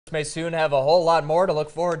May soon have a whole lot more to look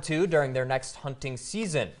forward to during their next hunting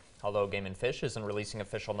season. Although Game and Fish isn't releasing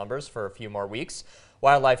official numbers for a few more weeks,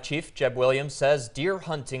 Wildlife Chief Jeb Williams says deer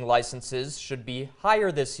hunting licenses should be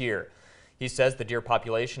higher this year. He says the deer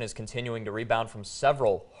population is continuing to rebound from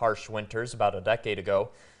several harsh winters about a decade ago.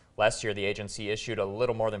 Last year, the agency issued a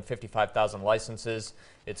little more than 55,000 licenses.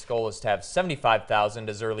 Its goal is to have 75,000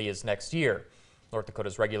 as early as next year. North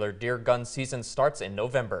Dakota's regular deer gun season starts in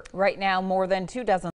November. Right now, more than 24